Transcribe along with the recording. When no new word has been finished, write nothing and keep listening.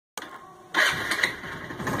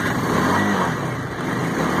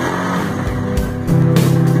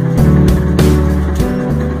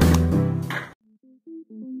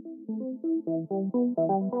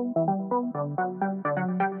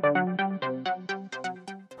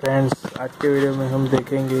Friends, आज के video में हम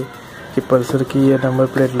देखेंगे कि पल्सर की ये नंबर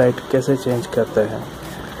प्लेट लाइट कैसे चेंज करते हैं।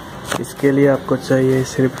 इसके लिए आपको चाहिए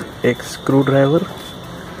सिर्फ एक स्क्रू ड्राइवर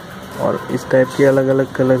और इस टाइप की अलग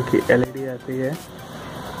अलग कलर की एलईडी आती है,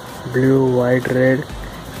 ब्लू, वाइट, रेड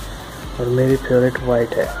और मेरी फेवरेट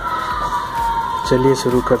वाइट है। चलिए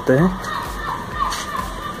शुरू करते हैं।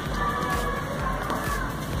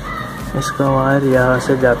 इसका वायर यहाँ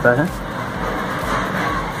से जाता है,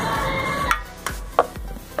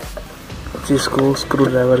 जिसको स्क्रू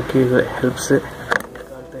ड्राइवर की हेल्प से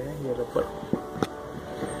निकालते हैं ये रबर।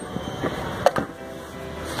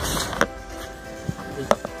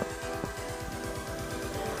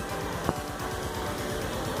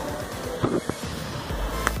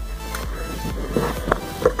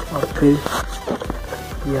 और फिर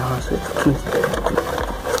यहाँ से खींचते हैं।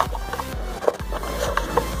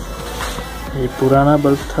 ये पुराना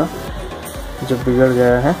बल्ब था जो बिगड़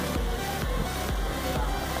गया है।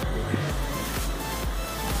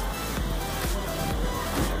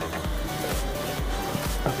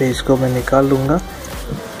 अभी इसको मैं निकाल लूँगा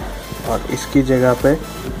और इसकी जगह पे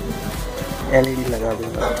एलईडी लगा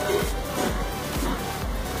दूँगा।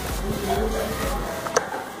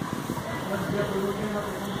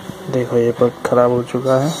 देखो ये बल्ब खराब हो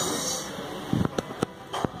चुका है।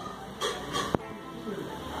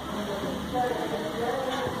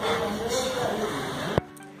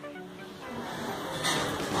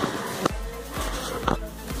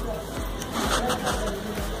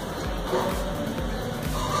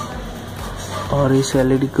 और इस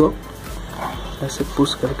एलईडी को ऐसे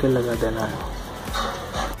पुश करके लगा देना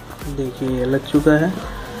है। देखिए ये लग चुका है।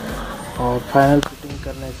 और फाइनल फिटिंग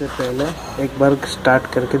करने से पहले एक बार स्टार्ट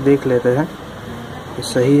करके देख लेते हैं कि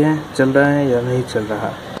सही है, चल रहा है या नहीं चल रहा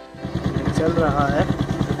है। चल रहा है,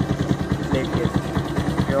 देखिए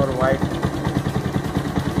प्योर वाइट।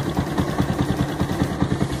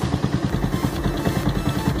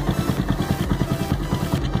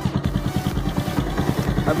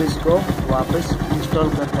 अब इसको वापस इंस्टॉल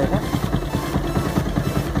करते हैं।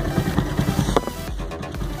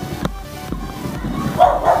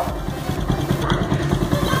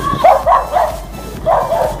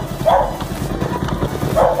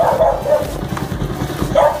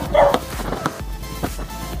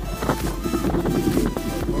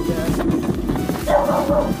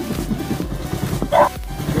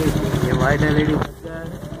 ये वाइट एलईडी बच गया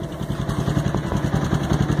है।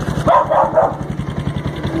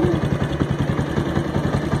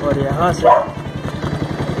 और यहाँ से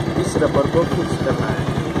इस रबर को फिक्स करना है,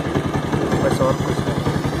 बस और कुछ नहीं।